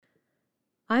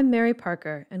I'm Mary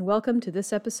Parker, and welcome to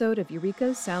this episode of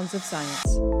Eureka's Sounds of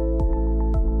Science.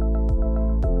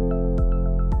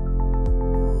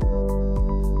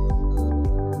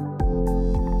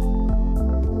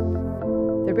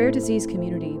 The rare disease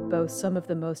community boasts some of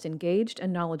the most engaged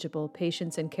and knowledgeable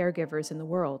patients and caregivers in the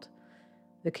world.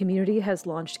 The community has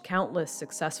launched countless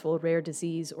successful rare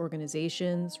disease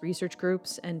organizations, research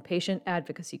groups, and patient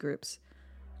advocacy groups.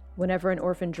 Whenever an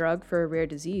orphan drug for a rare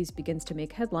disease begins to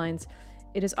make headlines,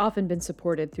 it has often been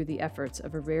supported through the efforts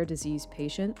of a rare disease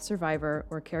patient, survivor,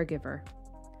 or caregiver.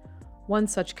 One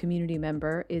such community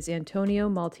member is Antonio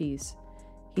Maltese.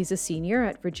 He's a senior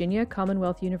at Virginia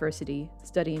Commonwealth University,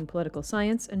 studying political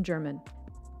science and German,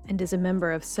 and is a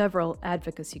member of several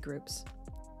advocacy groups.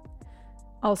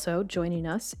 Also joining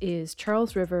us is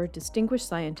Charles River Distinguished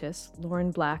Scientists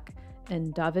Lauren Black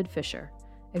and David Fisher,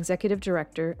 Executive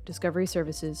Director, Discovery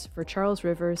Services for Charles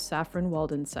River's Saffron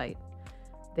Walden site.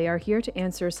 They are here to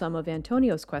answer some of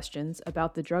Antonio's questions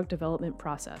about the drug development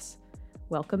process.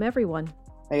 Welcome, everyone.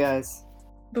 Hey, guys.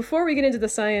 Before we get into the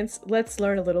science, let's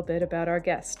learn a little bit about our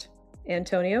guest.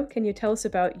 Antonio, can you tell us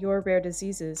about your rare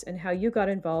diseases and how you got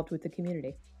involved with the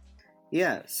community?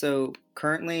 Yeah, so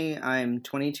currently I'm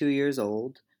 22 years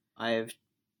old. I have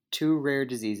two rare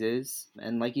diseases,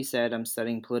 and like you said, I'm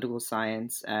studying political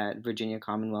science at Virginia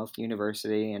Commonwealth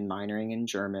University and minoring in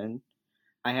German.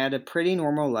 I had a pretty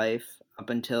normal life up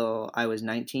until I was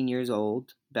 19 years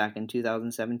old back in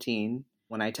 2017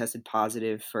 when I tested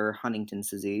positive for Huntington's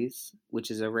disease,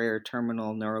 which is a rare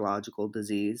terminal neurological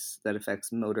disease that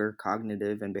affects motor,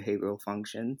 cognitive, and behavioral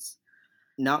functions.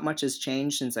 Not much has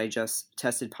changed since I just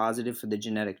tested positive for the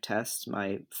genetic test.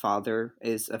 My father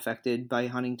is affected by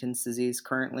Huntington's disease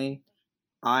currently.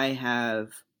 I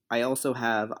also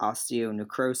have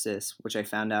osteonecrosis, which I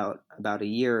found out about a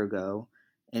year ago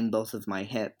in both of my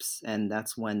hips, and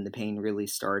that's when the pain really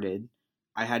started.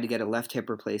 I had to get a left hip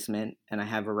replacement, and I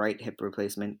have a right hip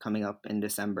replacement coming up in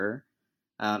December.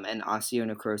 And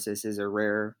osteonecrosis is a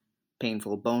rare,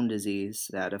 painful bone disease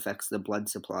that affects the blood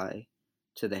supply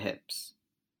to the hips.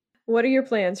 What are your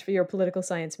plans for your political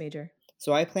science major?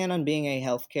 So I plan on being a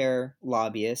healthcare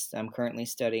lobbyist. I'm currently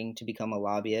studying to become a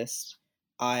lobbyist.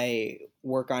 I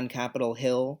work on Capitol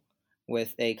Hill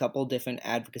with a couple different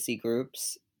advocacy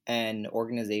groups and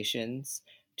organizations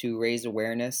to raise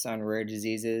awareness on rare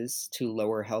diseases, to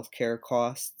lower healthcare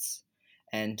costs,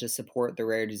 and to support the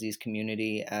rare disease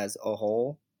community as a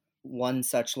whole. One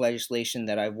such legislation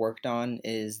that I've worked on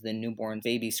is the Newborn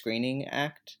Baby Screening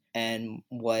Act. And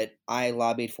what I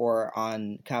lobbied for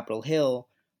on Capitol Hill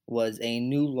was a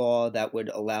new law that would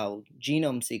allow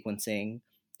genome sequencing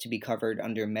to be covered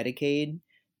under Medicaid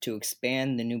to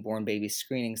expand the Newborn Baby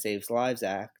Screening Saves Lives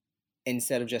Act.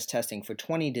 Instead of just testing for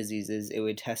 20 diseases, it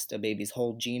would test a baby's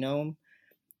whole genome.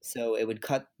 So it would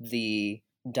cut the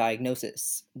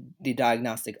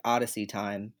diagnostic odyssey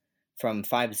time from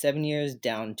 5 to 7 years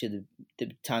down to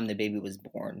the time the baby was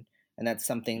born. And that's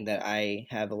something that I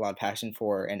have a lot of passion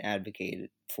for and advocated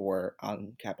for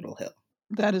on Capitol Hill.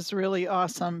 That is really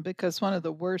awesome, because one of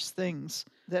the worst things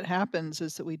that happens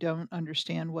is that we don't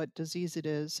understand what disease it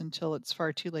is until it's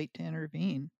far too late to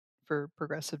intervene for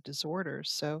progressive disorders.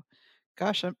 So,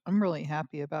 gosh, I'm really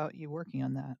happy about you working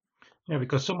on that. Yeah,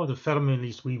 because some of the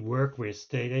families we work with,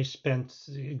 they spend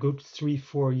a good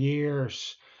 3-4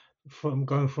 years from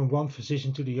going from one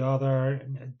physician to the other.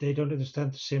 And they don't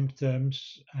understand the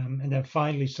symptoms, and then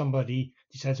finally somebody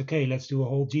decides, okay, let's do a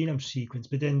whole genome sequence.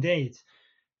 But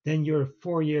then you're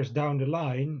 4 years down the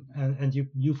line, and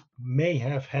you may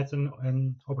have had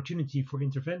an opportunity for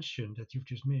intervention that you've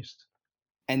just missed.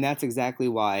 And that's exactly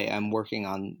why I'm working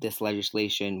on this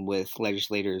legislation with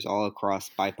legislators all across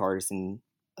bipartisan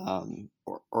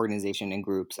organization and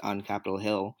groups on Capitol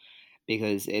Hill,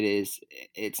 because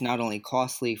it's not only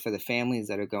costly for the families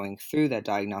that are going through that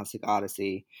diagnostic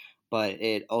odyssey, but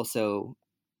it also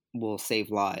will save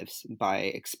lives by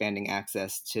expanding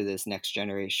access to this next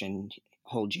generation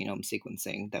whole genome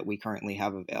sequencing that we currently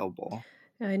have available.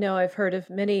 I know I've heard of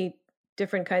many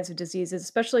different kinds of diseases,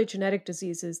 especially genetic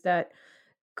diseases, that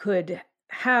could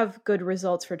have good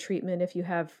results for treatment if you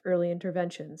have early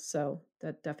interventions. So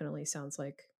that definitely sounds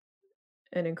like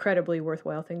an incredibly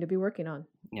worthwhile thing to be working on.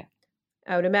 Yeah.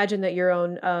 I would imagine that your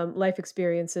own life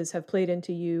experiences have played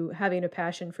into you having a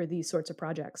passion for these sorts of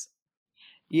projects.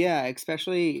 Yeah,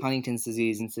 especially Huntington's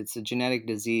disease, since it's a genetic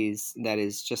disease that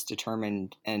is just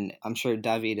determined, and I'm sure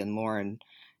David and Lauren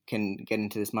can get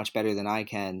into this much better than I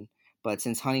can, but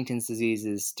since Huntington's disease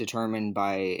is determined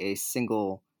by a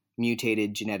single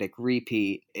mutated genetic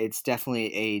repeat, it's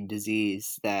definitely a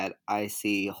disease that I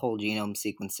see whole genome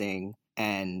sequencing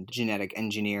and genetic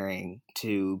engineering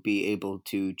to be able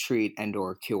to treat and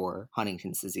or cure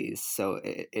Huntington's disease. So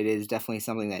it is definitely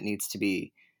something that needs to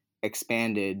be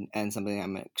expanded and something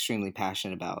I'm extremely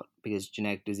passionate about because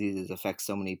genetic diseases affect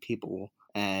so many people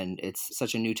and it's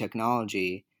such a new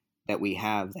technology that we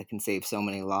have that can save so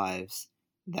many lives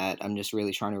that I'm just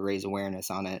really trying to raise awareness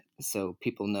on it so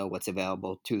people know what's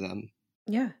available to them.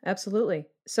 Yeah, absolutely.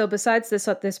 So besides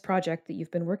this project that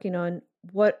you've been working on,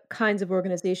 what kinds of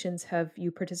organizations have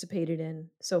you participated in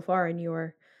so far in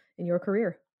your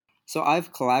career? So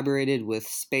I've collaborated with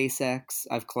SpaceX,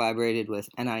 I've collaborated with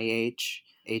NIH,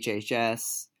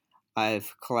 HHS,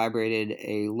 I've collaborated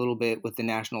a little bit with the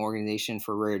National Organization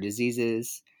for Rare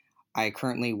Diseases. I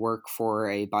currently work for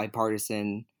a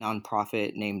bipartisan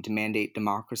nonprofit named Mandate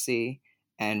Democracy,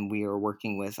 and we are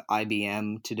working with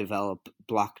IBM to develop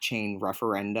blockchain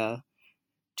referenda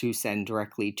to send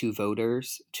directly to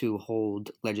voters to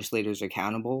hold legislators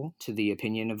accountable to the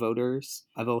opinion of voters.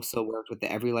 I've also worked with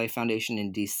the Every Life Foundation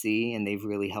in DC, and they've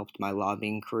really helped my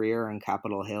lobbying career on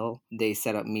Capitol Hill. They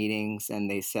set up meetings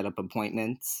and they set up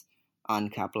appointments on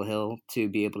Capitol Hill to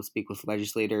be able to speak with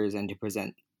legislators and to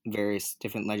present various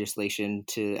different legislation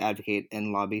to advocate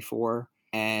and lobby for.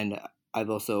 And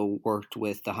I've also worked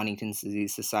with the Huntington's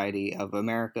Disease Society of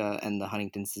America and the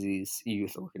Huntington's Disease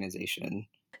Youth Organization.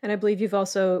 And I believe you've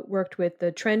also worked with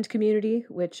the Trend community,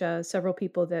 which several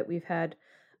people that we've had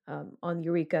on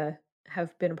Eureka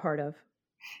have been a part of.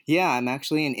 Yeah, I'm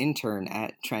actually an intern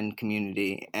at Trend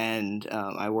Community, and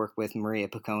I work with Maria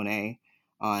Picone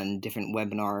on different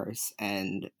webinars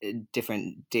and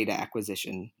different data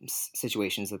acquisition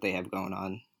situations that they have going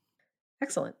on.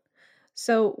 Excellent.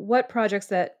 So, what projects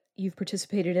that you've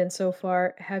participated in so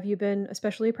far have you been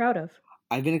especially proud of?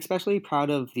 I've been especially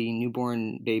proud of the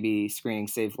Newborn Baby Screening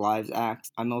Save Lives Act.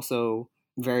 I'm also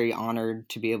very honored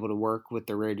to be able to work with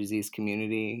the rare disease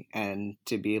community and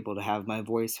to be able to have my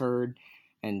voice heard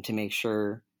and to make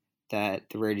sure that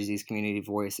the rare disease community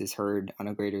voice is heard on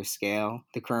a greater scale.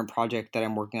 The current project that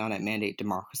I'm working on at Mandate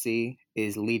Democracy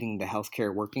is leading the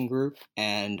healthcare working group,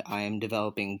 and I am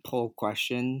developing poll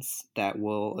questions that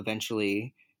will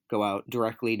eventually go out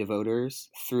directly to voters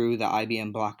through the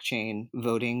IBM blockchain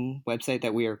voting website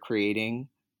that we are creating.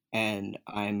 And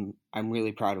I'm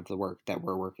really proud of the work that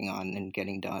we're working on and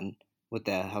getting done with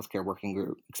the healthcare working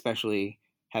group, especially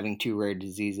having two rare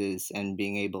diseases and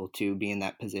being able to be in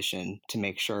that position to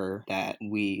make sure that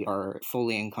we are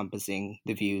fully encompassing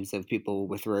the views of people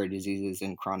with rare diseases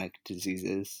and chronic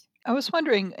diseases. I was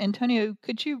wondering, Antonio,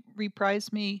 could you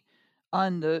reprise me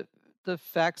on the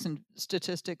facts and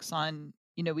statistics on,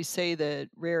 we say that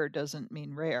rare doesn't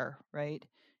mean rare, right?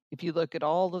 If you look at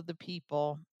all of the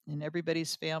people in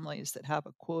everybody's families that have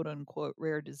a quote unquote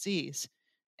rare disease,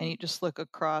 and you just look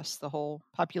across the whole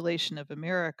population of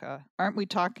America, aren't we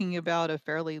talking about a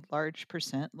fairly large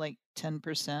percent, like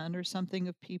 10% or something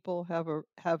of people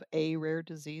have a rare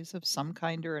disease of some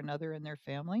kind or another in their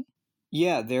family?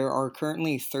 Yeah, there are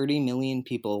currently 30 million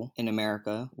people in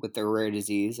America with a rare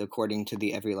disease, according to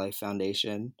the Every Life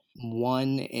Foundation.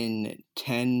 1 in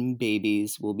 10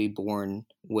 babies will be born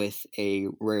with a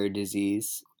rare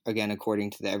disease, again, according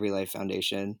to the Every Life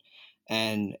Foundation.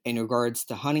 And in regards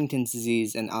to Huntington's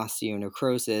disease and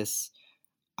osteonecrosis,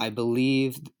 I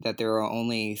believe that there are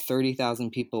only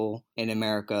 30,000 people in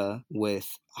America with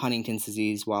Huntington's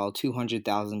disease, while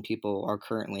 200,000 people are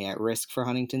currently at risk for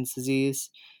Huntington's disease.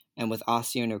 And with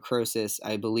osteonecrosis,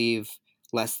 I believe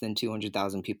less than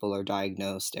 200,000 people are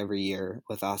diagnosed every year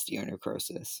with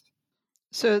osteonecrosis.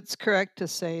 So it's correct to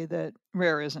say that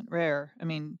rare isn't rare. I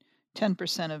mean,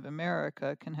 10% of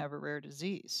America can have a rare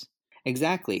disease.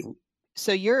 Exactly.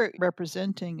 So you're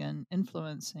representing and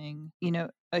influencing,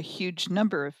 a huge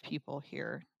number of people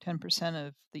here, 10%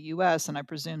 of the US, and I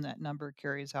presume that number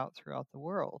carries out throughout the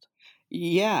world.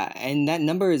 Yeah, and that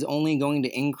number is only going to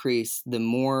increase the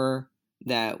more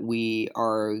that we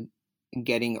are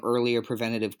getting earlier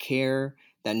preventative care.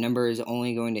 That number is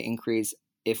only going to increase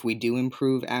if we do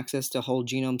improve access to whole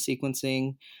genome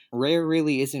sequencing. Rare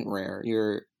really isn't rare.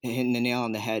 You're hitting the nail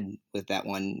on the head with that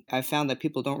one. I've found that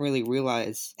people don't really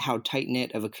realize how tight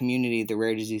knit of a community the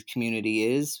rare disease community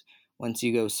is once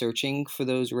you go searching for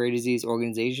those rare disease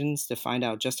organizations to find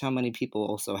out just how many people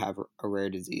also have a rare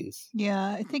disease. Yeah,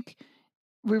 I think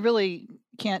we really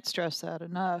can't stress that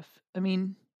enough. I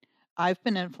mean, I've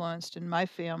been influenced in my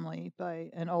family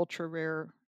by an ultra rare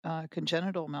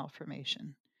congenital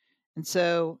malformation. And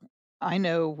so I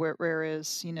know where rare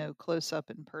is, close up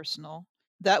and personal.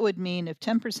 That would mean if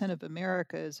 10% of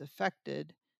America is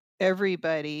affected,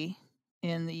 everybody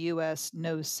in the US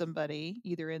knows somebody,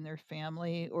 either in their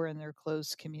family or in their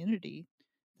close community,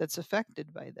 that's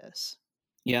affected by this.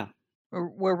 Yeah.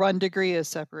 We're 1 degree of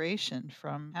separation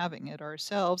from having it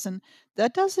ourselves, and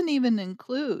that doesn't even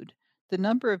include the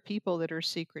number of people that are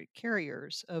secret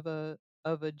carriers of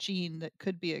a gene that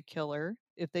could be a killer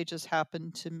if they just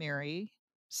happen to marry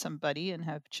somebody and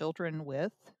have children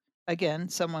with, again,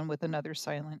 someone with another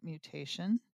silent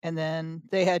mutation, and then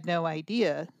they had no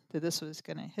idea that this was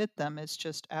gonna hit them. It's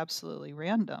just absolutely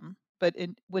random. But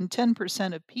when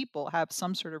 10% of people have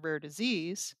some sort of rare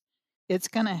disease, it's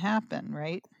gonna happen,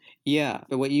 right? Yeah,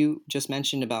 but what you just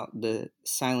mentioned about the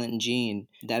silent gene,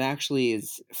 that actually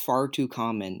is far too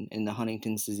common in the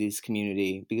Huntington's disease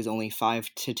community because only 5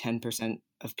 to 10%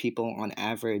 of people on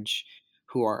average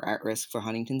who are at risk for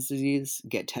Huntington's disease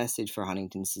get tested for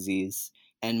Huntington's disease.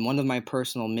 And one of my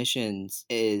personal missions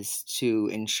is to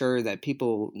ensure that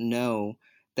people know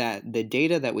that the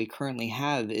data that we currently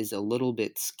have is a little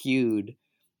bit skewed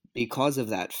because of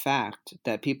that fact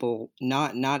that people,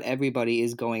 not everybody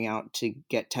is going out to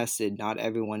get tested, not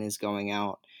everyone is going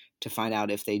out to find out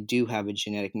if they do have a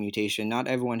genetic mutation, not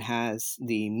everyone has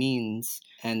the means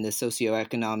and the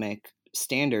socioeconomic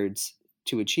standards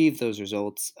to achieve those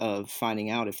results of finding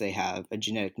out if they have a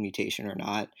genetic mutation or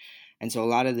not. And so a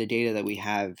lot of the data that we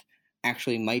have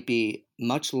actually might be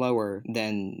much lower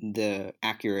than the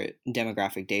accurate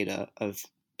demographic data of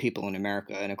people in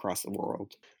America and across the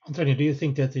world. Antonio, do you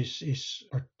think that this is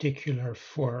particular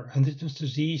for Huntington's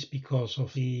disease because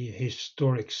of the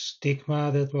historic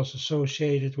stigma that was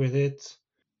associated with it?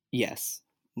 Yes,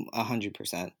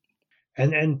 100%.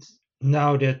 And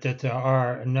now that there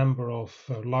are a number of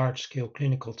large-scale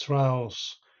clinical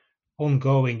trials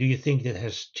ongoing, do you think that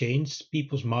has changed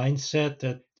people's mindset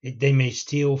that they may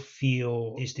still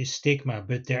feel this stigma,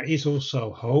 but there is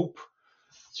also hope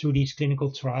through these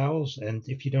clinical trials? And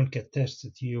if you don't get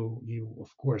tested, you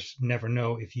of course never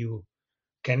know if you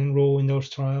can enroll in those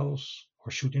trials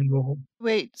or should enroll.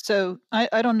 Wait, so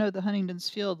I don't know the Huntington's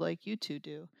field like you two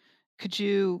do. Could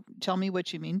you tell me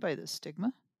what you mean by this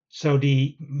stigma? So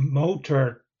the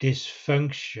motor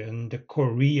dysfunction, the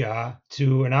chorea,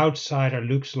 to an outsider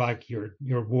looks like you're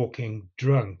walking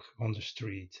drunk on the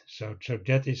street. So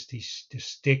that is the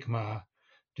stigma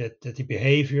that the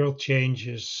behavioral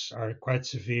changes are quite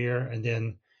severe, and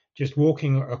then just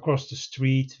walking across the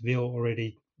street will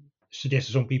already suggest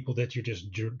to some people that you're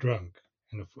just drunk,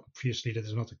 and obviously that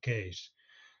is not the case.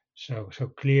 So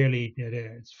clearly,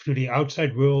 through the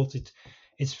outside world,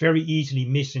 it's very easily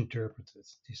misinterpreted,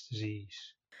 this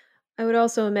disease. I would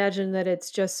also imagine that it's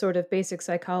just sort of basic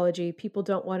psychology. People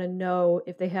don't want to know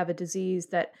if they have a disease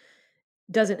that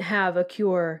doesn't have a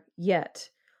cure yet.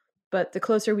 But the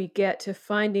closer we get to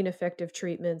finding effective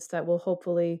treatments that will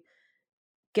hopefully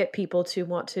get people to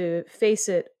want to face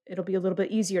it, it'll be a little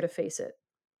bit easier to face it.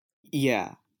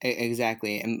 Yeah,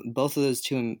 exactly. And both of those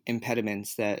two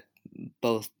impediments that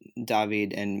both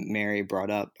David and Mary brought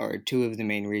up are two of the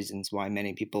main reasons why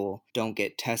many people don't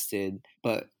get tested.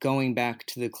 But going back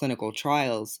to the clinical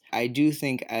trials, I do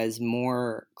think as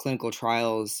more clinical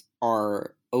trials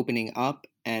are opening up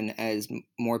and as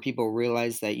more people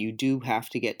realize that you do have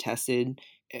to get tested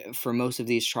for most of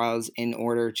these trials in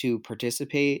order to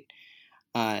participate,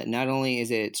 not only is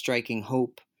it striking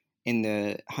hope in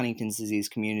the Huntington's disease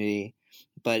community,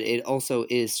 but it also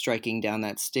is striking down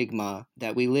that stigma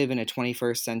that we live in a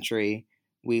 21st century.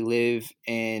 We live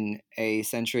in a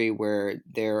century where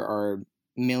there are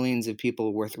millions of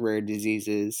people with rare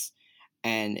diseases,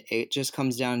 and it just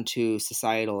comes down to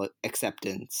societal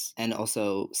acceptance and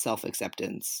also self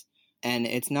acceptance. And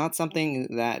it's not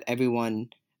something that everyone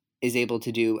is able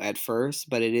to do at first,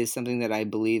 but it is something that I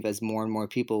believe as more and more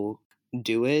people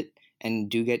do it and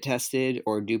do get tested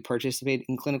or do participate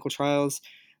in clinical trials,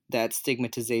 that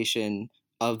stigmatization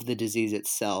of the disease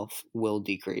itself will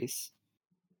decrease.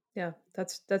 Yeah,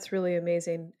 that's really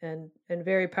amazing and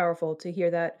very powerful to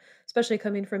hear that, especially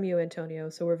coming from you, Antonio.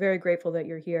 So we're very grateful that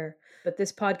you're here. But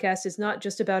this podcast is not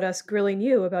just about us grilling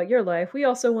you about your life. We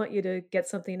also want you to get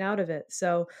something out of it.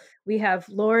 So we have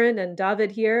Lauren and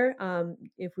David here.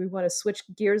 If we want to switch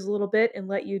gears a little bit and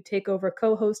let you take over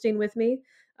co-hosting with me,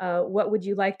 what would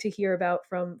you like to hear about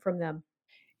from them?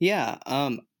 Yeah,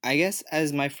 I guess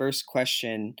as my first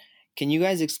question, can you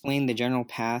guys explain the general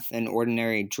path an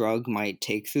ordinary drug might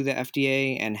take through the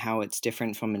FDA and how it's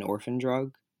different from an orphan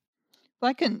drug? Well,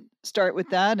 I can start with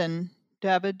that, and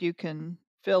David, you can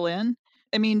fill in.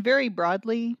 I mean, very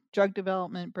broadly, drug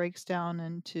development breaks down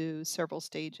into several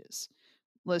stages.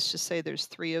 Let's just say there's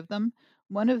 3 of them.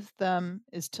 One of them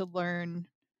is to learn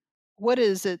what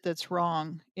is it that's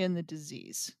wrong in the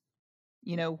disease.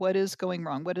 You know, what is going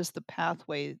wrong? What is the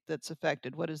pathway that's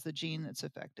affected? What is the gene that's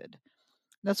affected?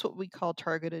 That's what we call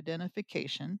target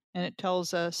identification, and it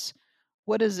tells us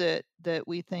What is it that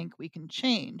we think we can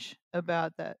change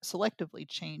about that, selectively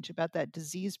change about that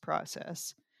disease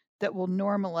process that will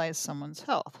normalize someone's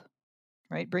health,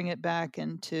 right? Bring it back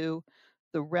into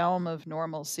the realm of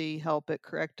normalcy, help it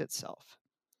correct itself.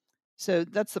 So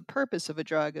that's the purpose of a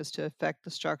drug, is to affect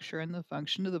the structure and the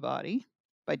function of the body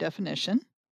by definition,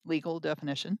 legal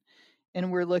definition.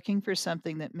 And we're looking for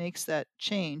something that makes that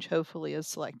change, hopefully as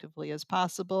selectively as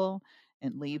possible,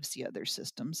 and leaves the other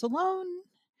systems alone,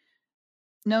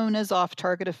 known as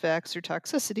off-target effects or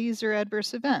toxicities or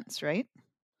adverse events, right?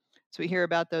 So we hear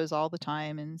about those all the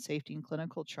time in safety and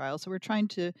clinical trials. So we're trying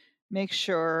to make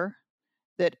sure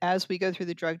that as we go through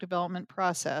the drug development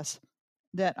process,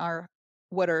 that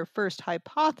what are first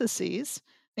hypotheses,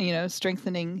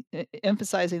 strengthening,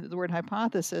 emphasizing that the word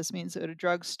hypothesis means that a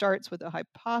drug starts with a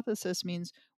hypothesis,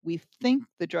 means we think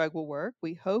the drug will work,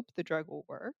 we hope the drug will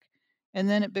work, and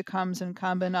then it becomes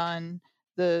incumbent on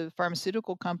the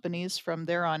pharmaceutical companies from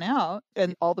there on out,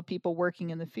 and all the people working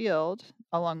in the field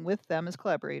along with them as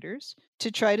collaborators, to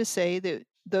try to say that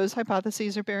those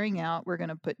hypotheses are bearing out. We're going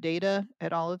to put data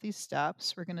at all of these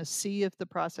steps. We're going to see if the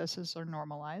processes are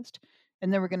normalized.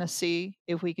 And then we're going to see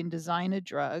if we can design a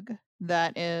drug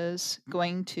that is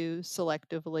going to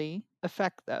selectively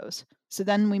affect those. So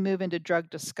then we move into drug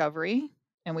discovery,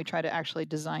 and we try to actually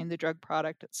design the drug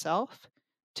product itself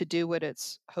to do what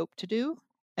it's hoped to do.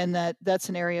 And that's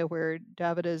an area where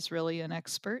Davida is really an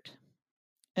expert.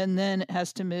 And then it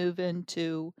has to move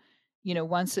into,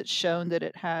 once it's shown that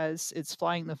it's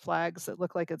flying the flags that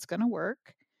look like it's going to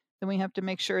work, then we have to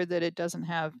make sure that it doesn't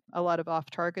have a lot of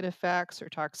off-target effects or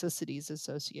toxicities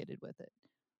associated with it.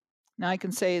 Now, I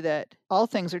can say that all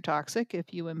things are toxic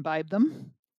if you imbibe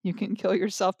them. You can kill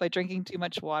yourself by drinking too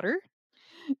much water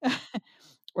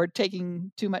or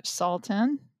taking too much salt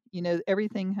in.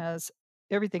 Everything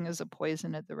is a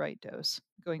poison at the right dose,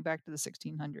 going back to the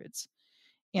 1600s.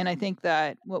 And I think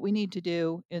that what we need to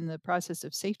do in the process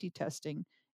of safety testing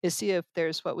is see if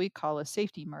there's what we call a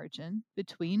safety margin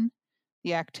between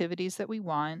the activities that we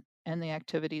want and the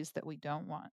activities that we don't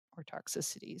want, or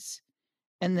toxicities.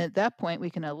 And at that point, we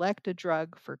can elect a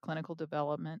drug for clinical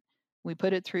development. We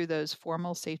put it through those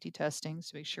formal safety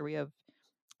testings to make sure we have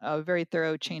a very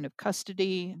thorough chain of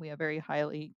custody. We have very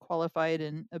highly qualified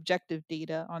and objective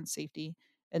data on safety,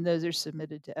 and those are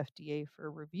submitted to FDA for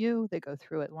review. They go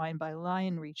through it line by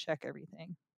line, recheck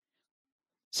everything.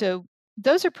 So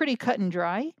those are pretty cut and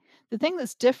dry. The thing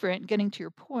that's different, getting to your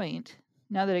point,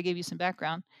 now that I gave you some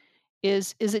background,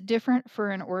 is it different for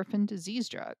an orphan disease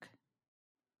drug?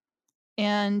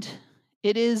 And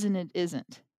it is and it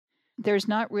isn't. There's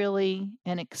not really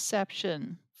an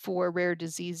exception for rare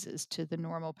diseases to the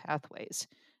normal pathways.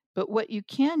 But what you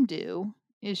can do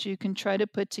is you can try to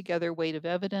put together weight of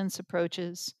evidence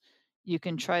approaches. You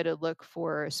can try to look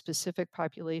for a specific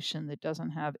population that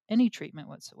doesn't have any treatment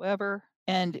whatsoever.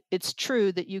 And it's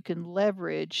true that you can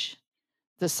leverage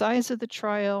the size of the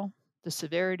trial, the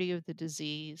severity of the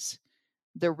disease,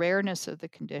 the rareness of the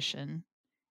condition,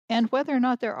 and whether or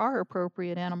not there are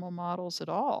appropriate animal models at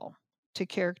all to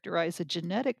characterize a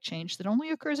genetic change that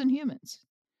only occurs in humans.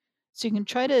 So you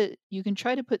can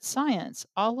try to put science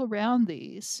all around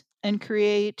these and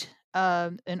create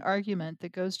an argument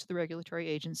that goes to the regulatory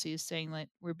agencies saying that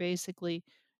we're basically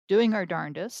doing our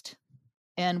darndest,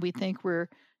 and we think we're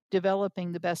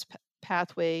developing the best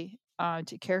pathway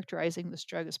to characterizing this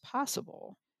drug as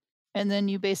possible. And then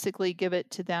you basically give it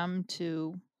to them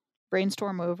to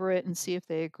brainstorm over it and see if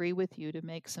they agree with you to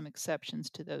make some exceptions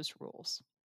to those rules.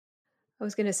 I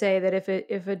was going to say that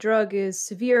if a drug is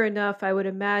severe enough, I would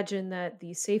imagine that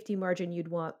the safety margin you'd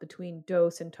want between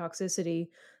dose and toxicity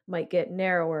might get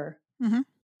narrower. Mhm.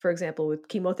 For example, with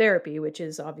chemotherapy, which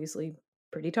is obviously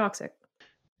pretty toxic.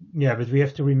 Yeah, but we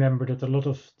have to remember that a lot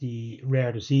of the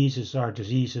rare diseases are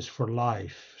diseases for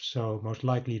life. So most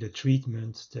likely the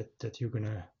treatment that you're going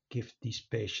to give these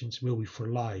patients will be for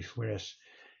life. Whereas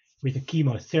with the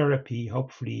chemotherapy,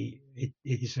 hopefully it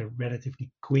is a relatively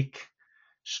quick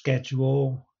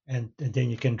schedule, and then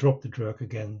you can drop the drug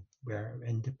again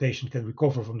and the patient can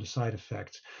recover from the side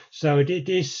effects. So it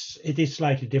is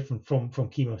slightly different from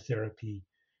chemotherapy,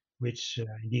 which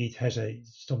indeed has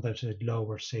sometimes a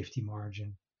lower safety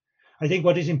margin. I think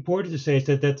what is important to say is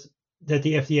that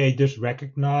the FDA does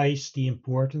recognize the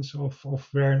importance of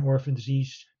rare and orphan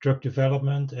disease drug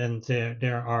development, and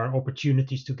there are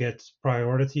opportunities to get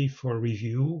priority for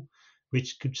review,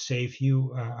 which could save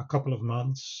you a couple of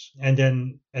months. And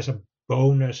then as a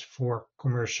bonus for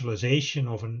commercialization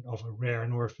of a rare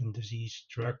and orphan disease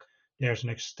drug, there's an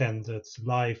extended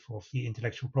life of the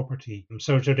intellectual property.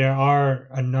 So there are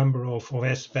a number of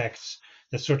aspects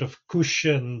that sort of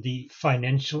cushion the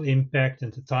financial impact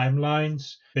and the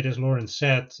timelines. But as Lauren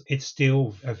said, it's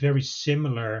still a very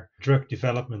similar drug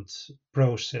development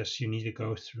process you need to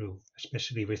go through,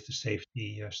 especially with the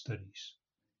safety studies.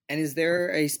 And is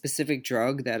there a specific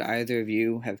drug that either of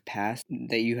you have passed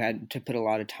that you had to put a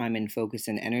lot of time and focus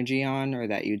and energy on, or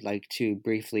that you'd like to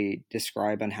briefly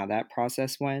describe on how that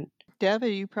process went?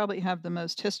 David, you probably have the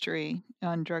most history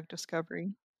on drug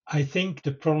discovery. I think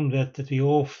the problem that we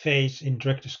all face in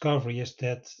drug discovery is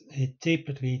that it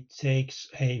typically takes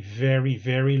a very,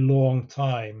 very long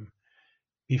time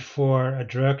before a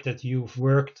drug that you've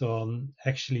worked on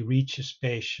actually reaches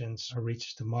patients or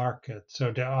reaches the market.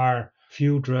 So there are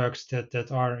few drugs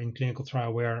that are in clinical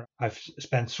trial where I've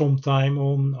spent some time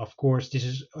on. Of course, this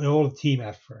is all a team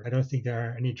effort. I don't think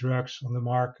there are any drugs on the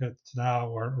market now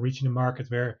or reaching the market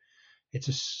where it's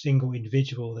a single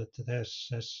individual that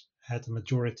has had a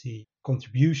majority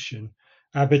contribution.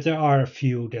 But there are a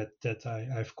few that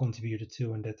I've contributed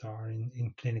to and that are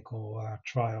in clinical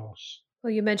trials.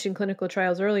 Well, you mentioned clinical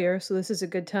trials earlier, so this is a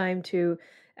good time to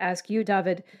ask you,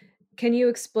 David. Can you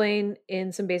explain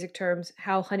in some basic terms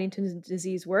how Huntington's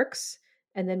disease works?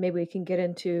 And then maybe we can get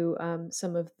into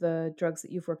some of the drugs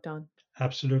that you've worked on.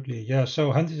 Absolutely. Yeah.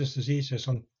 So Huntington's disease, as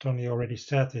Antonio already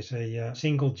said, is a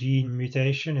single gene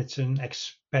mutation. It's an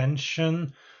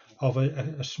expansion of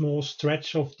a small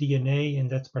stretch of DNA in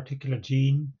that particular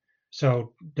gene.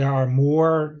 So there are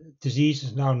more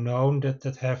diseases now known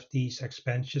that have these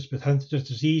expansions, but Huntington's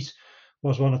disease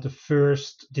was one of the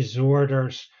first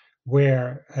disorders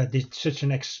where such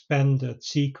an expanded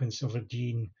sequence of a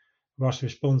gene was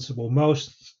responsible.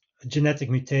 Most genetic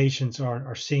mutations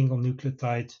are single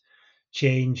nucleotide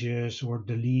changes or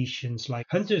deletions. Like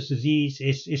Hunter's disease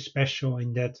is special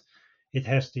in that it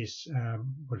has this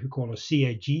what we call a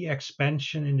CAG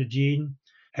expansion in the gene,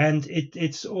 and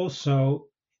it's also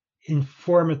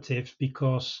informative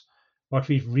because what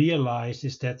we've realized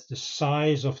is that the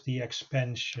size of the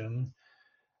expansion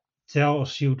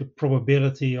tells you the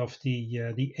probability of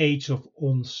the age of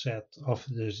onset of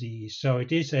the disease. So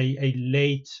it is a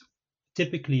late,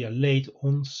 typically a late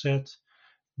onset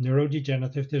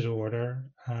neurodegenerative disorder.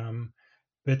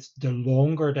 But the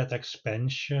longer that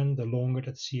expansion, the longer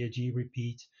that CAG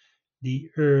repeat, the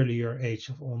earlier age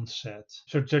of onset.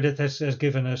 So that has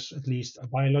given us at least a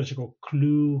biological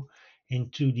clue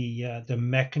into the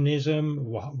mechanism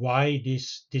why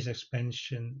this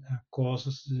expansion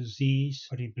causes the disease.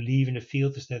 What we believe in the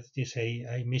field is that it is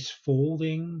a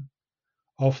misfolding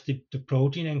of the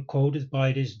protein encoded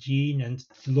by this gene, and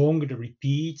the longer the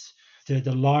repeat,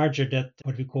 the larger that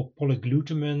what we call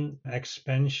polyglutamine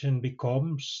expansion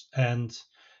becomes. And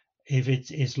if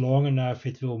it is long enough,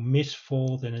 it will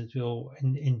misfold and it will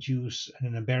induce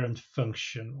an aberrant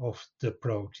function of the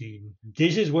protein.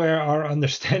 This is where our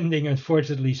understanding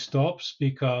unfortunately stops,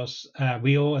 because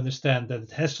we all understand that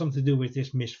it has something to do with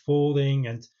this misfolding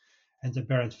and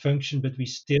aberrant function, but we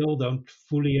still don't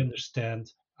fully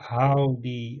understand how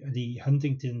the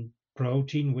Huntington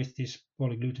protein with this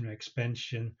polyglutamine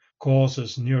expansion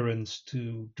causes neurons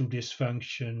to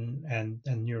dysfunction and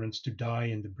neurons to die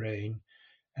in the brain.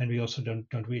 And we also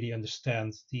don't really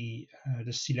understand the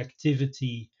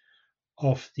selectivity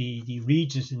of the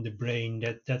regions in the brain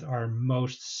that are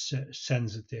most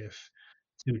sensitive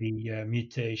to the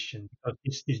mutation.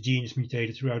 Because this gene is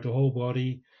mutated throughout the whole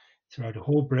body, throughout the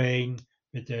whole brain,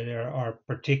 but there are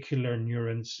particular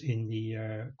neurons in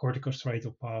the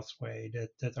corticostriatal pathway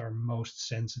that are most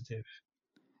sensitive.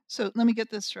 So let me get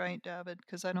this right, David,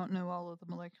 because I don't know all of the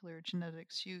molecular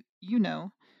genetics you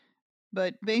know.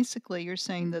 But basically, you're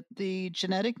saying that the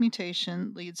genetic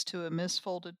mutation leads to a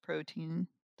misfolded protein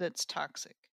that's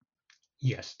toxic.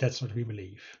 Yes, that's what we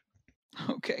believe.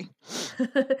 Okay.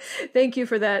 Thank you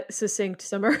for that succinct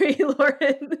summary,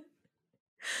 Lauren.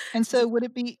 And so would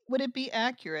it be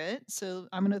accurate? So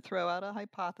I'm going to throw out a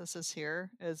hypothesis here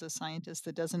as a scientist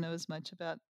that doesn't know as much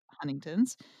about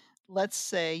Huntington's. Let's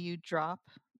say you drop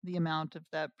the amount of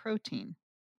that protein.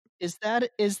 Is that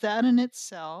in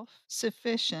itself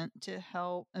sufficient to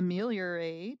help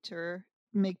ameliorate or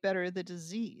make better the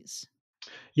disease?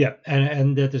 Yeah,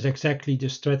 and that is exactly the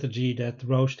strategy that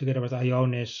Roche together with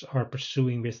Ionis are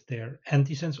pursuing with their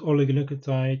antisense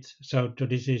oligonucleotide. So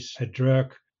this is a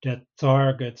drug that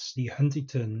targets the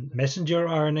Huntington messenger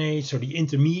RNA, so the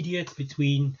intermediate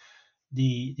between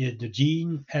the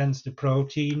gene and the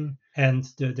protein. And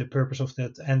the purpose of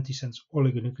that antisense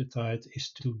oligonucleotide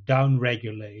is to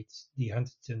downregulate the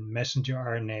Huntington messenger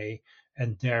RNA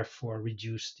and therefore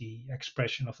reduce the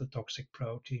expression of the toxic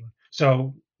protein.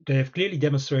 So They have clearly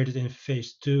demonstrated in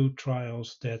phase 2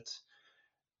 trials that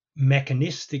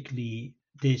mechanistically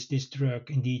this drug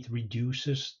indeed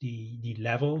reduces the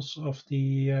levels of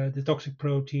the toxic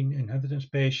protein in Huntington's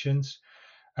patients.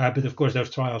 But of course, those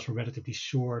trials were relatively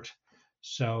short.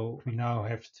 So we now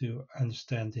have to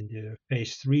understand in the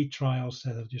phase 3 trials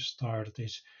that have just started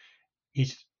is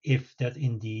if that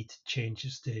indeed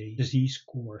changes the disease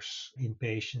course in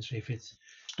patients, if it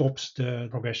stops the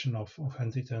progression of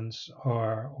Huntington's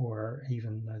or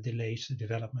even delays the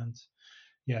development.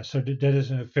 Yeah, so that is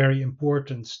a very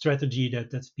important strategy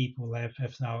that people have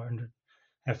now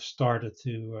have started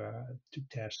to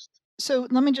test. So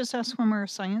let me just ask one more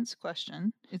science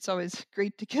question. It's always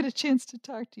great to get a chance to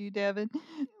talk to you, David.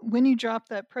 When you drop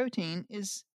that protein,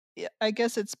 I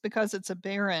guess it's because it's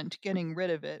aberrant, getting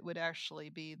rid of it would actually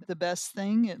be the best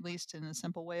thing, at least in a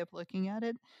simple way of looking at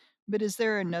it. But is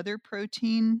there another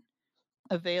protein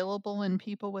available in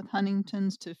people with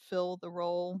Huntington's to fill the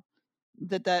role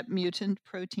that mutant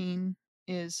protein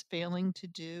is failing to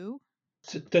do?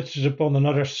 Touches upon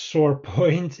another sore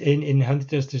point in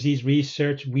Huntington's disease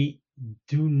research. We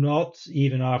do not,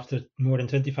 even after more than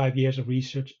 25 years of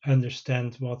research,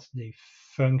 understand what the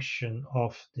function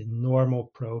of the normal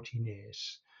protein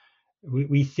is.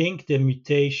 We think the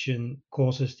mutation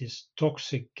causes this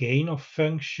toxic gain of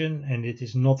function and it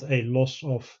is not a loss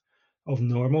of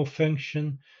normal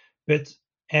function. But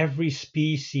every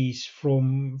species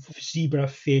from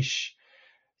zebrafish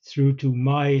through to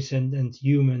mice and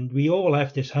human, we all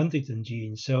have this Huntington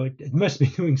gene, so it must be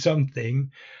doing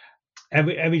something. And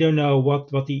we don't know what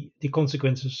the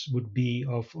consequences would be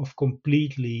of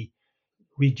completely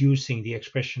reducing the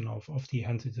expression of the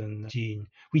Huntington gene.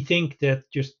 We think that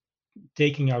just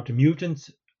taking out the mutant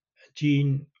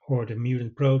gene or the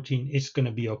mutant protein is going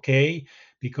to be okay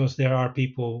because there are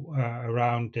people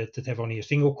around that have only a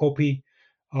single copy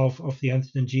of the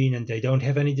Huntington gene and they don't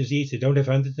have any disease. They don't have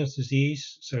Huntington's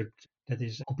disease. So that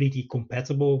is completely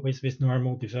compatible with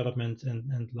normal development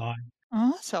and life.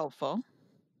 Oh, that's helpful.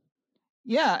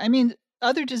 Yeah, I mean,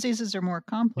 other diseases are more Yeah,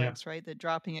 complex, right? That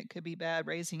dropping it could be bad,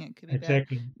 raising it could be bad.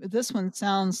 exactly. But this one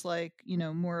sounds like,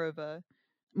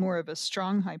 more of a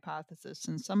strong hypothesis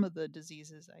than some of the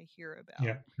diseases I hear about.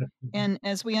 Yeah. And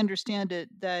as we understand it,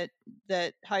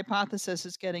 that hypothesis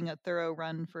is getting a thorough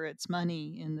run for its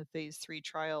money in the phase 3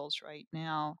 trials right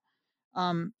now.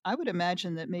 I would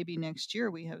imagine that maybe next year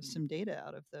we have some data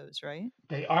out of those, right?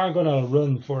 They are going to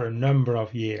run for a number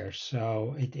of years,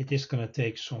 so it is going to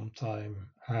take some time.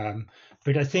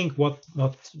 But I think what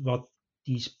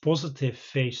these positive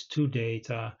phase 2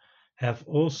 data have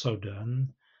also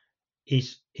done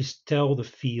is tell the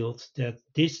field that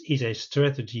this is a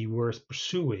strategy worth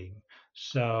pursuing.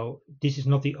 So this is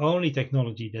not the only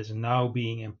technology that's now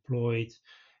being employed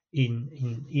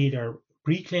in either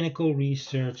preclinical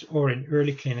research or in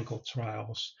early clinical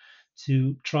trials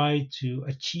to try to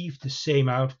achieve the same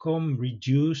outcome,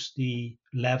 reduce the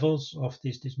levels of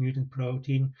this mutant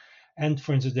protein. And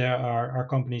for instance, there are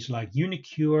companies like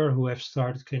Unicure who have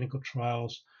started clinical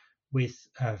trials with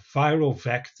viral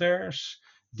vectors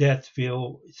that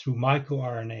will, through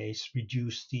microRNAs,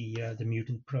 reduce the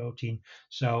mutant protein.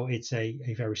 So it's a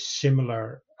very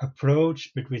similar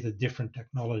approach, but with a different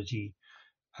technology.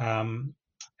 um,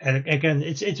 and again,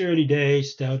 it's early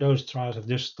days. Those trials have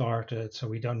just started, so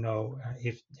we don't know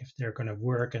if they're going to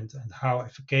work and how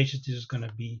efficacious this is going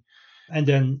to be. And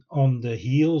then on the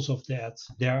heels of that,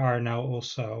 there are now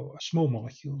also small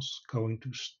molecules going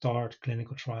to start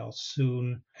clinical trials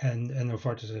soon. And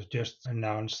Novartis has just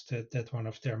announced that one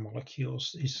of their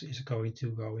molecules is going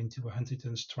to go into a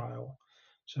Huntington's trial.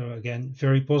 So again,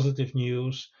 very positive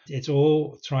news. It's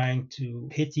all trying to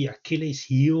hit the Achilles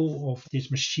heel of this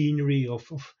machinery of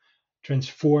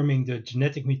transforming the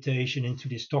genetic mutation into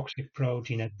this toxic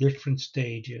protein at different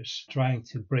stages, trying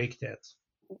to break that.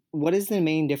 What is the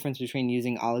main difference between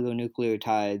using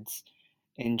oligonucleotides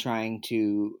in trying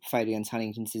to fight against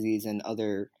Huntington's disease and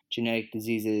other genetic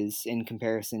diseases in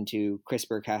comparison to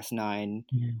CRISPR-Cas9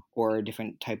 or a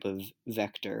different type of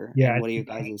vector? Yeah, And what are your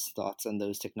guys' thoughts on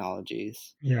those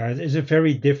technologies? yeah, it's a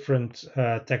very different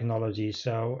technology.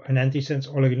 So an antisense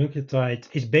oligonucleotide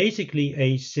is basically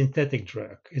a synthetic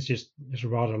drug. It's a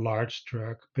rather large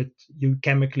drug, but you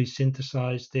chemically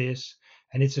synthesize this,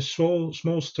 and it's a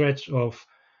small stretch of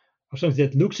something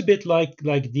that looks a bit like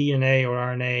DNA or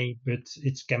RNA, but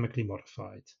it's chemically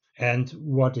modified. And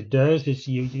what it does is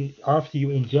after you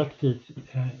inject it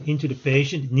into the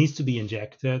patient, it needs to be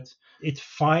injected. It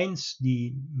finds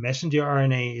the messenger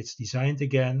RNA it's designed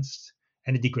against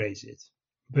and it degrades it.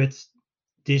 But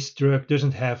this drug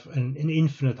doesn't have an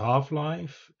infinite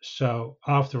half-life. So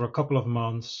after a couple of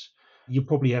months, you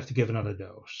probably have to give another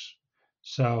dose.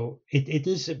 So it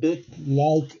is a bit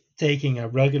like taking a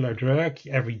regular drug.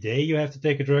 Every day you have to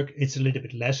take a drug. It's a little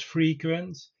bit less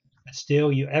frequent, but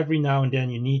still you every now and then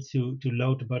you need to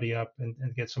load the body up and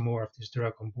get some more of this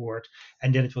drug on board.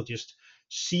 And then it will just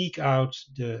seek out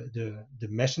the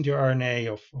messenger RNA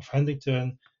of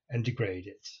Huntington and degrade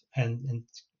it and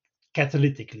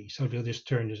catalytically. So they'll just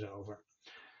turn this over.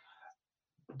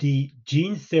 The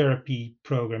gene therapy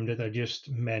program that I just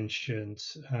mentioned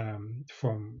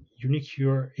from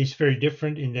Unicure is very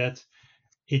different in that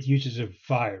it uses a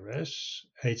virus.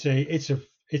 It's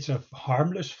a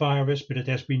harmless virus, but it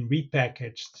has been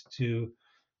repackaged to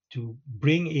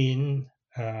bring in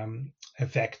a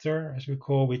vector, as we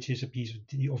call, which is a piece of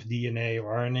DNA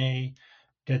or RNA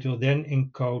that will then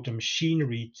encode the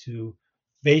machinery to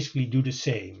basically do the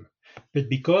same. But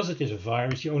because it is a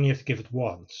virus, you only have to give it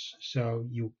once. So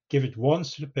you give it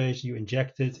once to the patient, you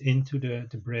inject it into the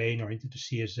brain or into the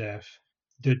CSF.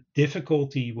 The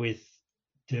difficulty with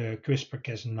the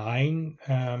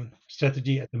CRISPR-Cas9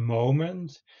 strategy at the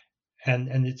moment,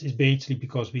 and it is basically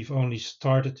because we've only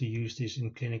started to use this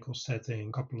in clinical setting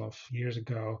a couple of years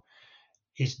ago,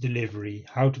 is delivery,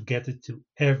 how to get it to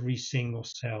every single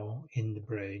cell in the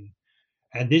brain.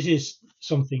 And this is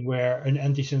something where an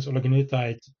antisense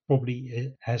oligonucleotide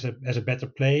probably has a better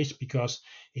place because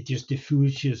it just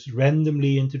diffuses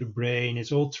randomly into the brain.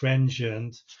 It's all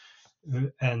transient,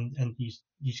 and these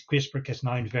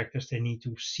CRISPR-Cas9 vectors, they need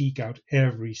to seek out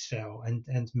every cell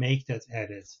and make that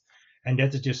edit. And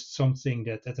that is just something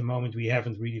that at the moment we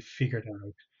haven't really figured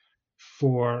out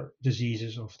for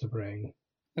diseases of the brain.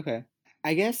 Okay.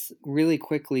 I guess really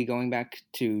quickly going back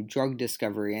to drug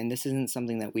discovery, and this isn't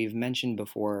something that we've mentioned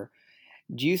before,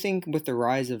 do you think with the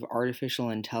rise of artificial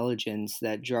intelligence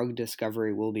that drug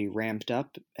discovery will be ramped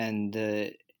up and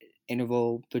the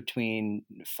interval between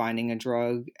finding a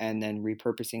drug and then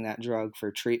repurposing that drug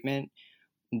for treatment,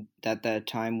 that the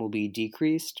time will be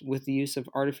decreased with the use of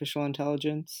artificial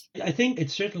intelligence? I think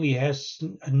it certainly has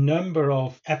a number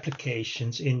of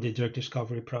applications in the drug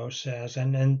discovery process.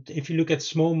 And if you look at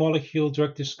small molecule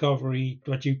drug discovery,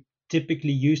 what you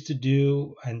typically used to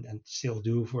do and still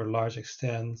do for a large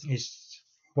extent is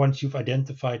once you've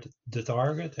identified the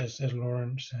target, as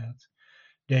Lauren said,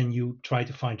 then you try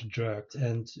to find a drug.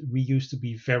 And we used to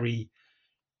be very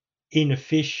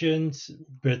inefficient,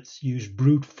 but use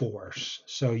brute force.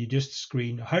 So you just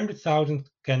screen 100,000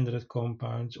 candidate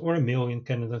compounds or a million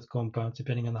candidate compounds,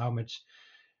 depending on how much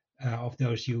of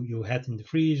those you had in the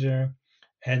freezer,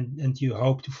 and you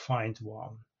hope to find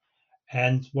one.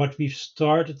 And what we've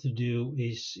started to do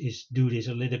is do this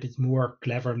a little bit more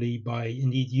cleverly by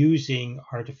indeed using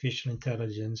artificial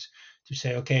intelligence to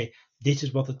say, okay, this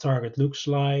is what the target looks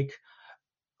like.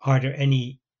 Are there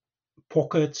any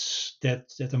pockets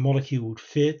that a molecule would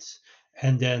fit,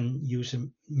 and then use a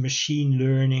machine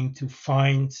learning to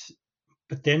find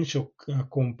potential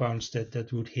compounds that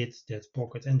would hit that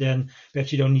pocket. And then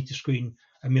perhaps you don't need to screen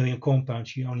a million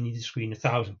compounds, you only need to screen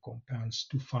 1,000 compounds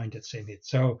to find that same hit.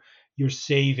 So you're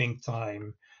saving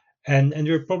time. And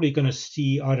we're probably going to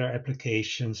see other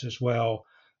applications as well,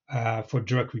 for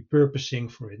drug repurposing,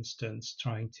 for instance,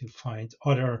 trying to find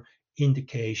other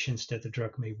indications that the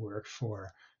drug may work for.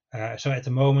 So at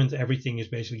the moment, everything is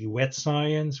basically wet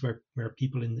science, where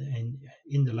people in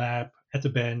the lab at the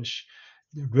bench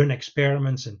run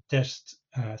experiments and test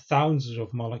thousands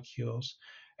of molecules.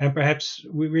 And perhaps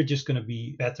we're just going to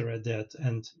be better at that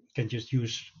and can just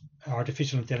use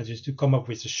artificial intelligence to come up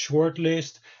with a short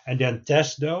list and then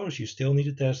test those. You still need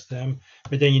to test them,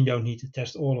 but then you don't need to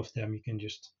test all of them. You can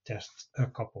just test a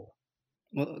couple.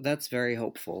 Well, that's very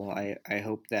hopeful. I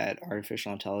hope that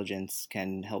artificial intelligence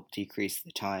can help decrease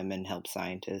the time and help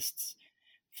scientists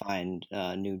find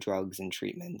new drugs and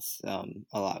treatments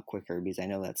a lot quicker, because I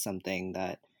know that's something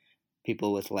that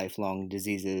people with lifelong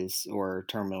diseases or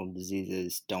terminal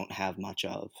diseases don't have much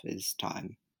of, is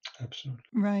time. Absolutely.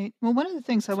 Right. Well, one of the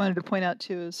things I wanted to point out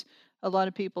too is a lot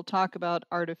of people talk about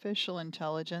artificial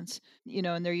intelligence,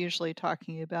 and they're usually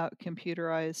talking about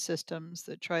computerized systems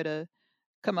that try to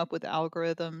come up with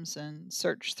algorithms and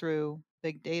search through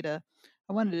big data.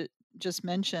 I wanted to just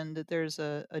mention that there's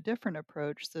a different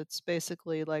approach that's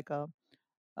basically like a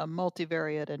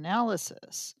multivariate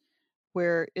analysis,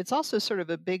 where it's also sort of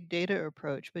a big data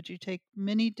approach, but you take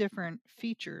many different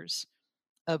features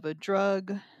of a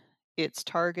drug, its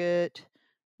target,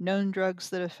 known drugs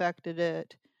that affected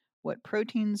it, what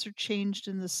proteins are changed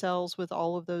in the cells with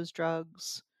all of those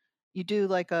drugs. You do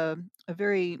like a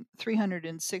very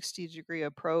 360-degree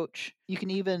approach. You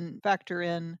can even factor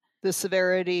in the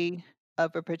severity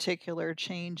of a particular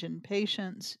change in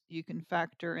patients. You can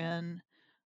factor in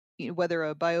whether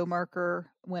a biomarker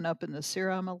went up in the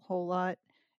serum a whole lot.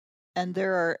 And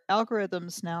there are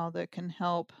algorithms now that can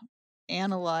help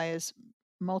analyze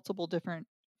multiple different,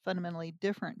 fundamentally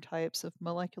different types of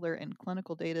molecular and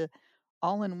clinical data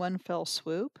all in one fell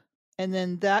swoop. And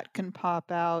then that can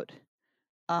pop out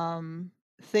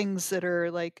things that are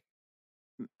like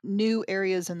new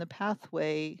areas in the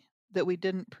pathway that we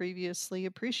didn't previously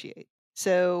appreciate.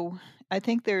 So I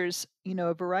think there's,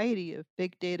 a variety of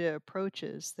big data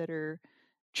approaches that are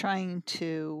trying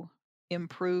to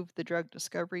improve the drug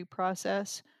discovery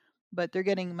process, but they're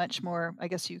getting much more, I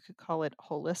guess you could call it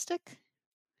holistic,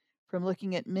 from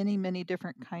looking at many, many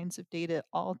different kinds of data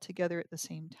all together at the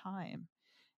same time.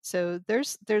 So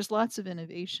there's lots of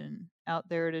innovation out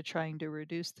there to trying to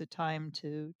reduce the time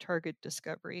to target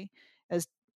discovery. As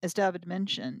David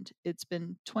mentioned, it's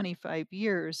been 25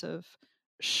 years of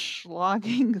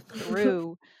slogging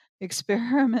through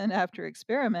experiment after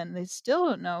experiment, and they still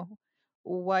don't know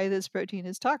why this protein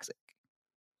is toxic,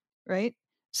 right?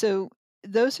 So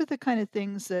those are the kind of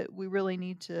things that we really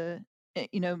need to,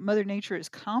 Mother Nature is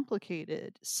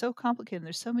complicated, so complicated.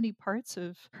 There's so many parts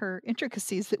of her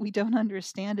intricacies that we don't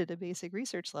understand at a basic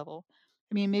research level.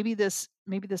 I mean, maybe this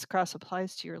cross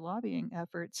applies to your lobbying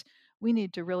efforts. We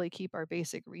need to really keep our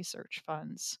basic research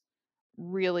funds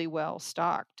really well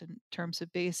stocked in terms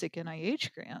of basic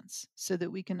NIH grants so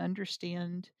that we can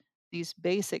understand these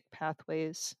basic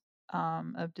pathways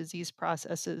of disease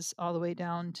processes all the way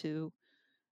down to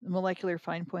the molecular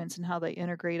fine points and how they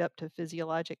integrate up to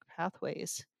physiologic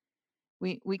pathways.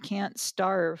 We can't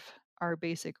starve our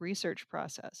basic research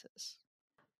processes.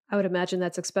 I would imagine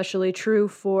that's especially true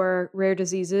for rare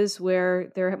diseases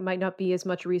where there might not be as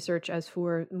much research as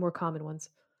for more common ones.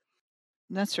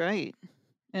 That's right.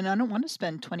 And I don't want to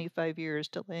spend 25 years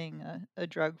delaying a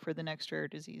drug for the next rare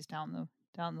disease down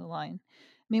the line.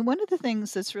 I mean, one of the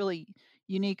things that's really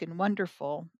unique and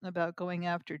wonderful about going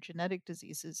after genetic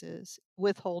diseases is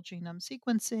with whole genome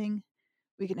sequencing,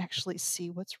 we can actually see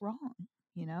what's wrong,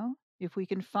 If we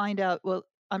can find out, well,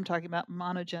 I'm talking about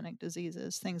monogenic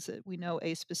diseases, things that we know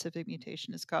a specific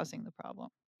mutation is causing the problem.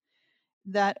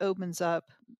 That opens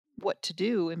up what to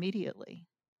do immediately.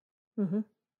 Mm-hmm.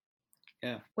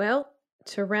 Yeah. Well,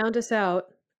 to round us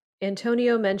out,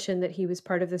 Antonio mentioned that he was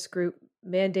part of this group,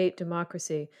 Mandate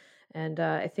Democracy, and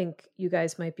I think you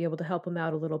guys might be able to help him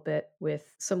out a little bit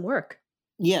with some work.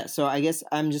 Yeah, so I guess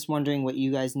I'm just wondering what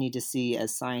you guys need to see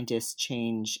as scientists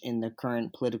change in the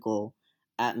current political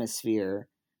atmosphere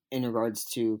in regards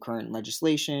to current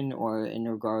legislation or in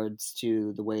regards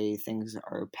to the way things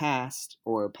are passed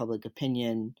or public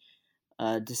opinion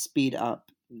to speed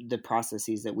up the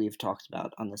processes that we've talked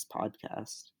about on this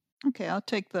podcast. Okay, I'll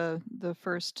take the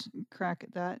first crack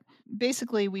at that.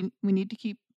 Basically, we need to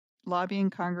keep lobbying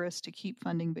Congress to keep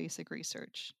funding basic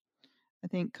research. I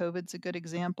think COVID's a good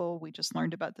example. We just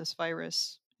learned about this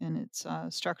virus and its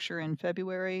structure in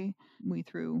February. We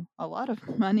threw a lot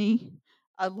of money,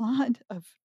 a lot of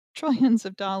trillions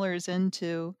of dollars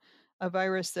into a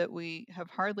virus that we have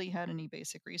hardly had any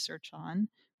basic research on.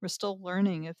 We're still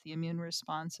learning if the immune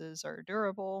responses are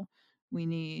durable. We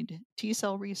need T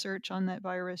cell research on that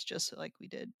virus, just like we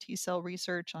did T cell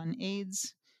research on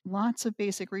AIDS. Lots of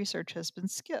basic research has been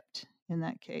skipped in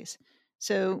that case.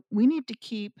 So we need to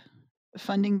keep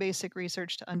funding basic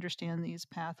research to understand these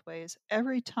pathways.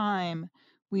 Every time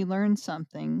we learn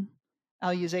something,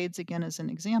 I'll use AIDS again as an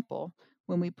example.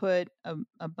 When we put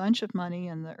a bunch of money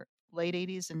in the late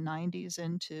 80s and 90s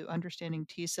into understanding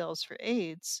T cells for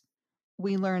AIDS,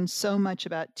 we learned so much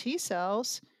about T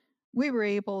cells, we were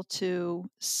able to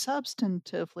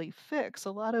substantively fix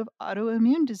a lot of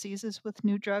autoimmune diseases with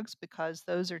new drugs because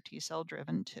those are T cell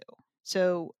driven too.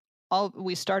 So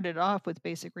we started off with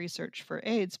basic research for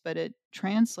AIDS, but it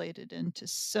translated into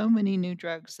so many new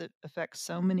drugs that affect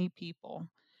so many people.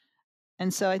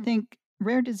 And so I think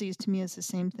rare disease to me is the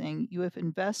same thing. You have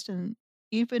invested in,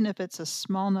 even if it's a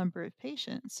small number of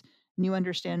patients, and you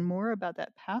understand more about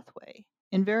that pathway,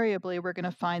 invariably we're going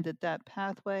to find that that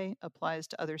pathway applies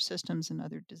to other systems and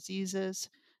other diseases.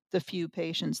 The few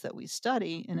patients that we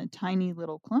study in a tiny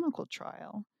little clinical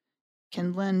trial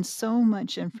can lend so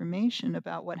much information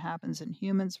about what happens in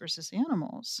humans versus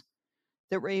animals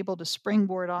that we're able to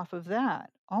springboard off of that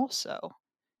also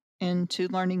into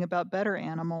learning about better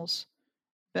animals,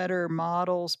 better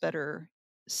models, better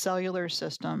cellular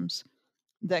systems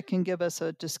that can give us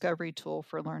a discovery tool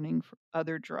for learning for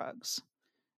other drugs.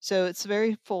 So it's a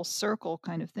very full circle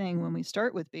kind of thing. When we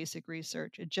start with basic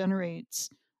research, it generates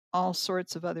all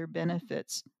sorts of other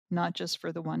benefits, not just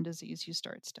for the one disease you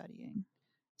start studying.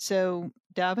 So,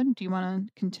 Davin, do you want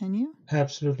to continue?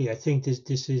 Absolutely. I think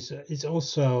this is it's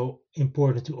also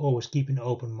important to always keep an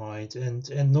open mind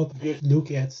and not just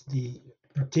look at the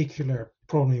particular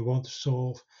problem you want to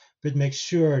solve, but make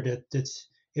sure that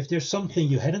if there's something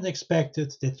you hadn't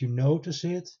expected, that you notice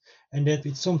it, and that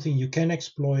it's something you can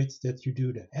exploit, that you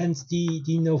do that. And the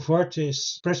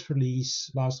Novartis press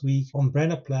release last week on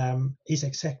Branaplam is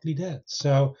exactly that.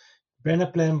 So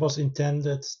Branaplam was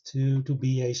intended to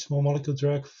be a small molecule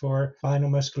drug for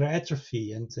spinal muscular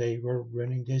atrophy, and they were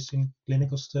running this in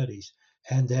clinical studies.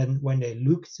 And then when they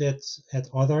looked at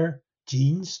other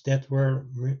genes that were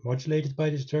modulated by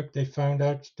this drug, they found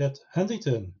out that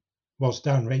Huntington was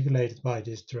downregulated by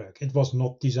this drug. It was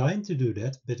not designed to do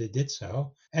that, but it did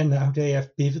so. And now they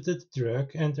have pivoted the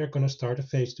drug and they're going to start a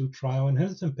phase 2 trial in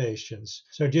Huntington patients.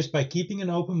 So just by keeping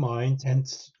an open mind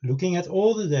and looking at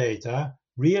all the data,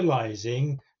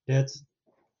 realizing that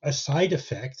a side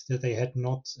effect that they had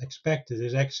not expected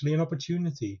is actually an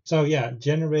opportunity. So yeah,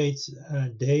 generate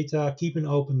data, keep an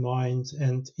open mind,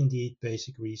 and indeed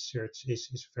basic research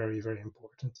is very, very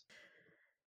important.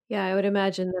 Yeah, I would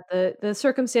imagine that the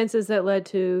circumstances that led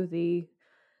to the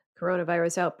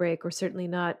coronavirus outbreak were certainly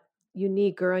not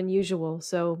unique or unusual.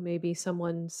 So maybe some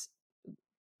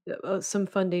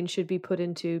funding should be put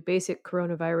into basic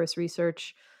coronavirus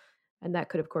research, and that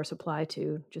could, of course, apply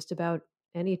to just about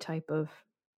any type of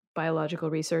biological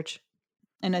research.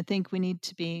 And I think we need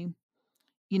to be,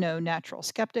 natural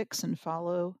skeptics and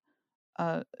follow,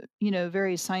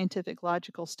 very scientific,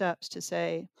 logical steps to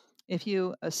say, if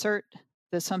you assert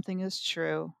that something is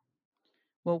true,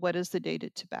 well, what is the data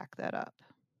to back that up?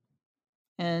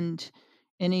 And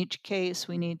in each case,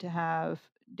 we need to have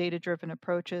data-driven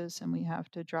approaches, and we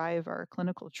have to drive our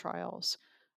clinical trials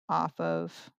off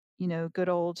of, good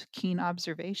old keen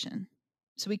observation.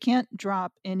 So we can't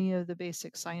drop any of the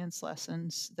basic science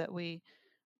lessons that we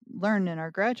learn in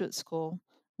our graduate school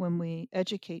when we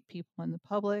educate people in the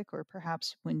public, or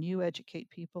perhaps when you educate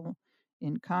people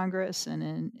in Congress and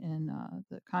in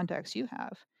the contacts you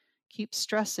have. Keep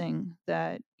stressing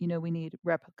that we need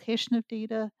replication of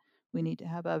data, we need to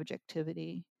have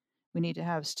objectivity, we need to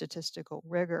have statistical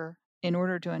rigor in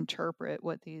order to interpret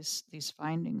what these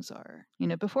findings are,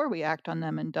 before we act on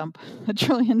them and dump $1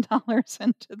 trillion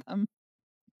into them.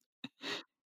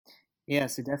 Yeah,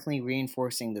 so definitely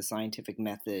reinforcing the scientific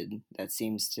method that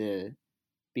seems to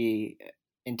be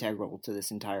integral to this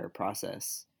entire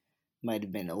process might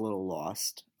have been a little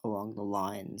lost along the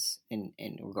lines in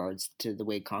regards to the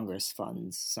way Congress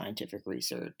funds scientific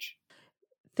research.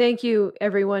 Thank you,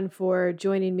 everyone, for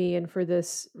joining me and for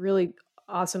this really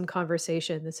awesome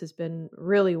conversation. This has been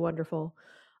really wonderful.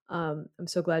 I'm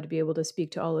so glad to be able to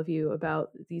speak to all of you about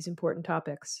these important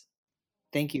topics.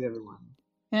 Thank you, everyone.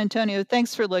 Antonio,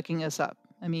 thanks for looking us up.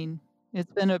 I mean,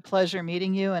 it's been a pleasure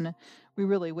meeting you, and we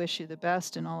really wish you the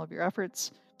best in all of your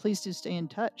efforts. Please do stay in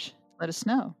touch. Let us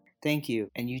know. Thank you,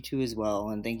 and you too as well,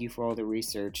 and thank you for all the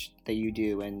research that you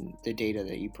do and the data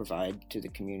that you provide to the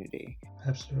community.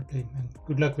 Absolutely, and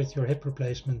good luck with your hip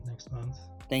replacement next month.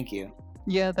 Thank you.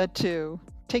 Yeah, that too.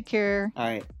 Take care. All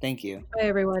right, thank you. Bye,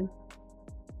 everyone.